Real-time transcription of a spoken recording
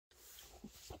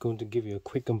going to give you a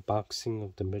quick unboxing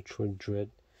of the Metroid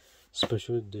Dread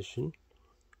Special Edition,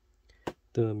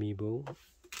 the Amiibo,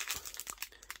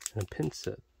 and a pin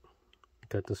set.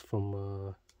 Got this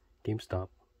from GameStop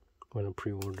when I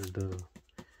pre-ordered the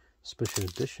Special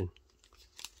Edition.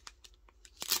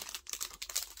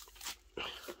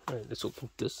 Alright, let's open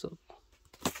this up.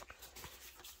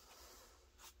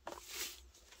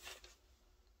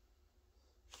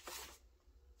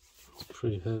 It's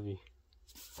pretty heavy.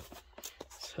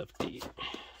 It's hefty.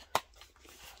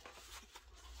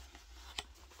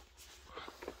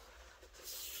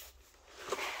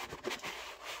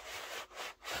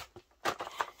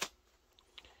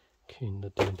 Okay,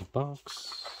 nothing in the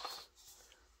box.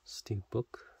 Steel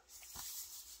book.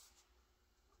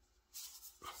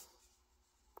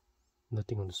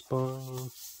 Nothing on the spine.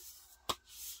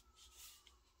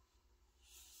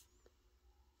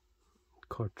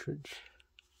 Cartridge.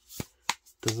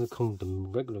 Doesn't come with the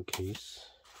regular case.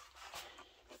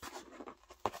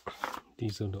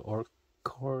 These are the art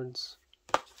cards.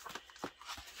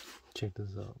 Check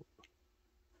this out.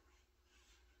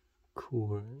 Cool,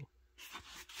 right?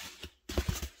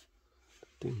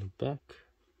 In the back.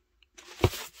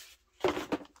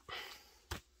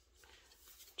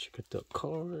 Check out the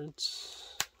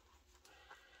cards.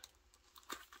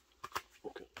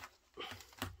 Okay.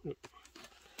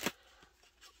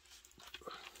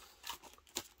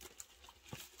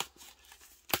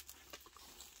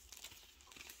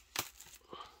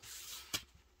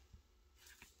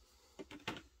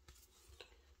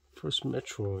 First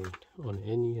Metroid on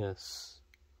NES.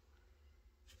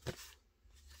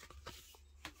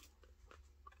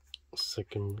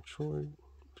 Second Metroid,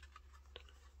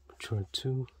 Metroid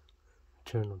 2,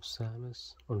 Return of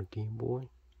Samus on the Game Boy,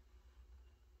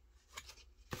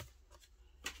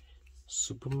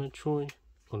 Super Metroid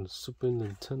on the Super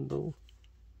Nintendo,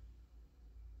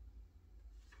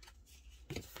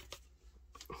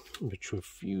 Metroid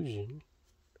Fusion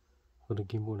for the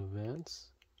Game Boy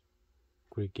Advance,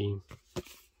 great game,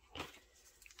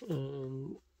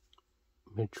 and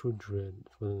Metroid Dread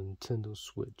for the Nintendo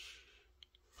Switch.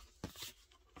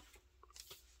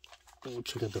 Oh,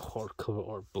 check out the hardcover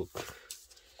art book.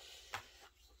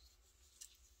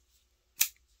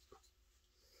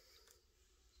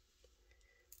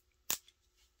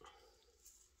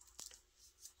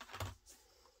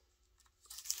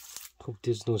 Hope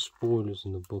there's no spoilers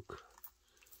in the book.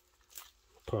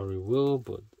 Probably will,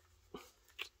 but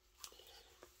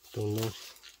don't know.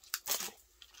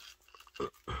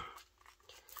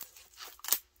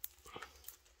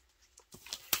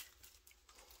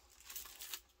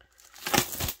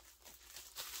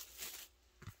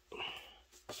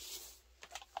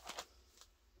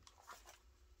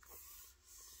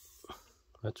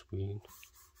 That's weird.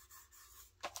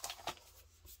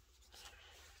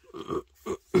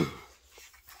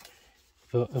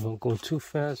 If I'm going too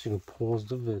fast, you can pause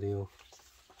the video.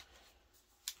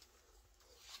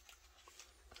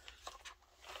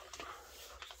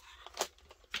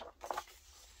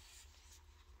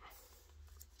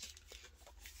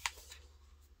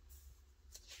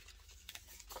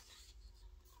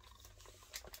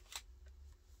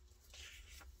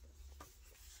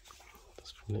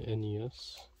 That's from the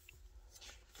NES.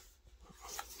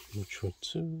 Metroid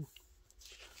 2.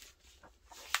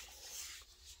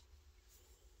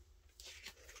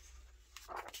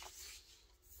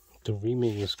 The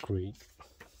remake is great.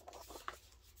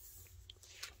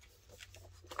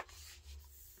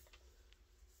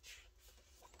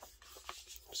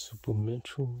 Super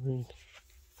Metroid.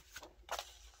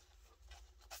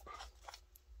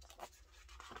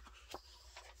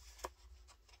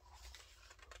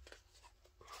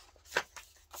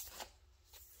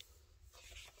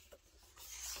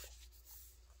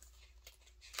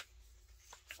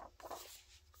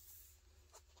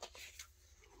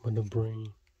 With the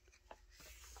brain.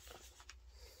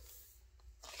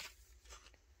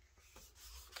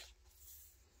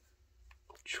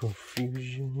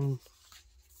 Fusion.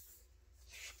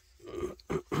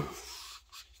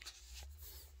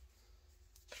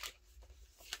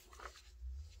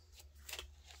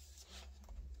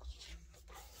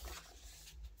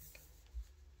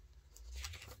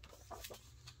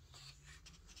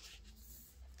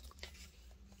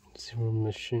 Zero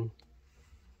Mission.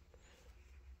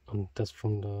 That's for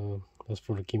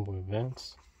the Game Boy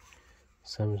Advance.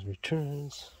 Samus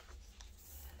Returns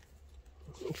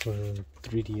for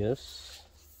 3DS.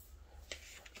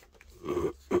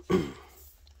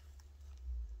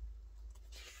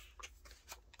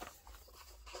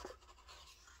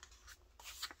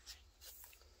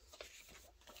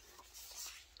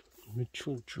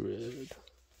 Metroid Dread.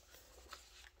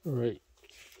 Alright.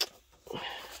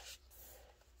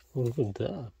 Oh, look at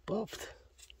that, buffed.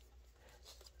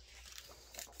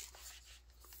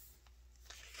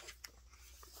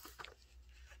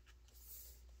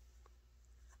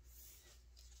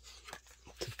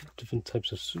 Different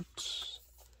types of suits.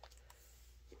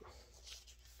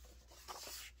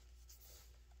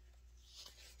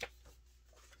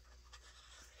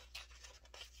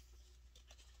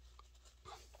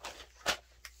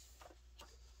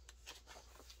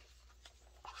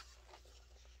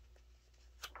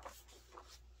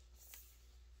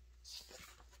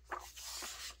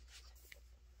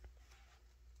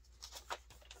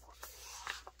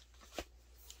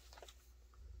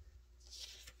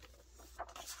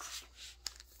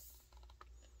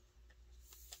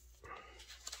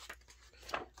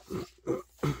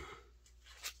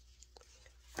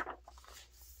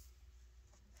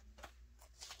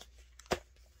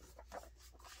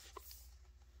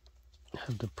 I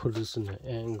have to put this in an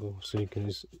angle so you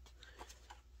can,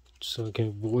 so I can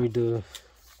avoid the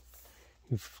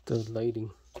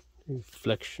lighting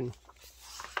reflection.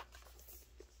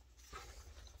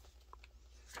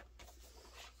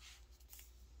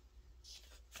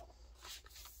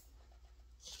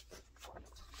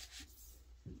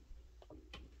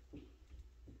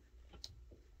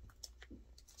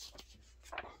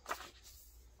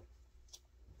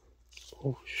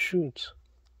 Oh shoot!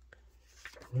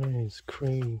 Nice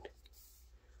crane.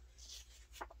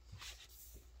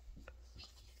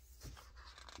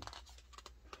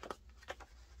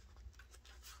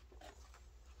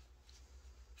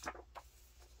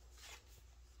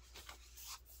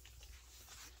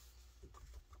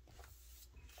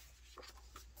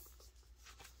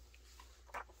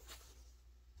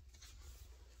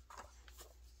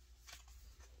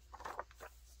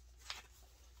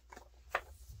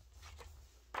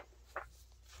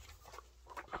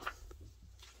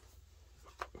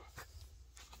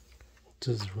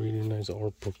 This is a really nice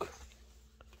art book.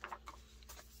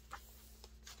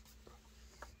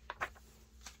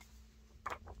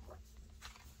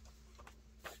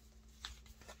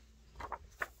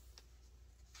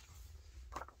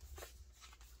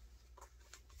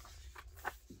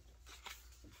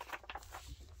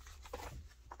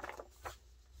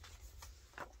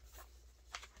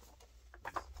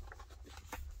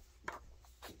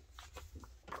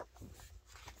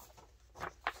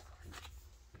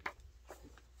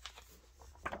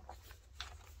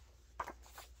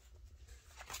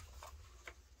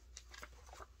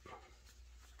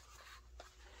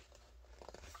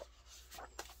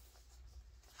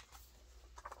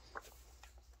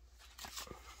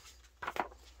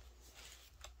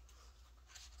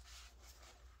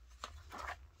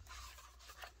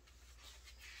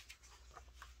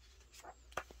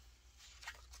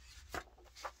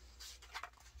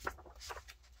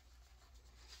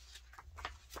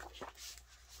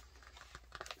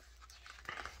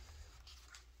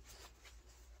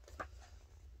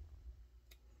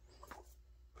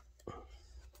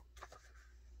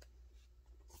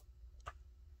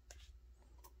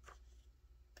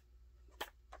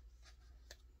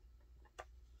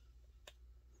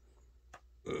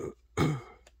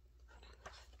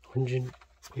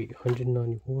 Wait,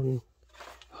 191,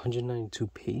 192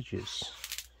 pages.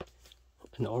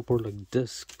 An artboard like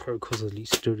this probably costs at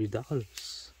least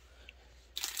 $30.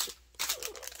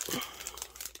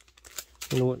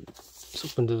 You know what? Let's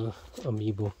open the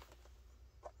Amiibo.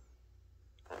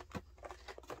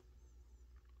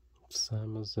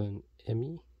 Samus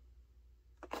E.M.M.I.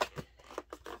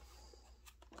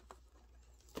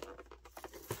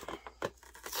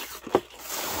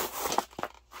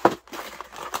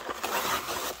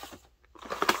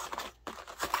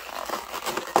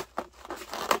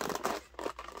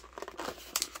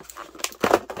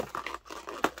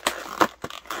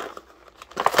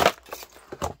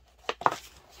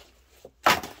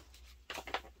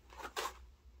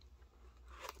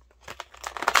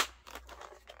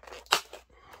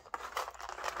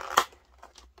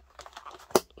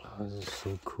 Oh, this is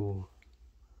so cool.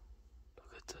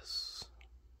 Look at this.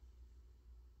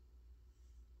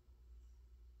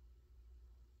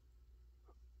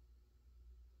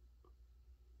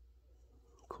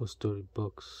 Cost $30.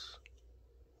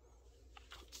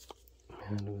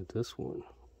 Man, look at this one.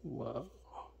 Wow.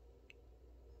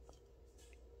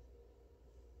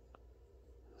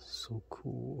 So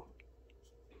cool.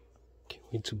 Can't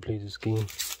wait to play this game.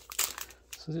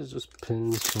 So this is just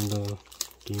pins from the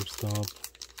GameStop.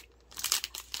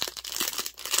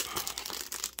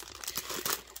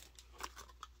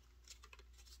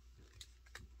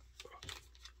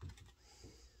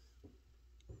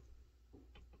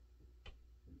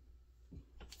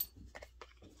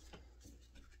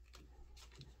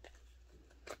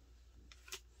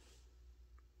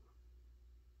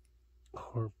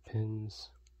 heart pins.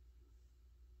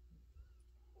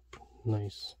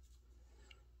 Nice.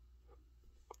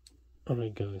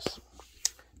 Alright guys,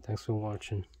 thanks for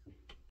watching.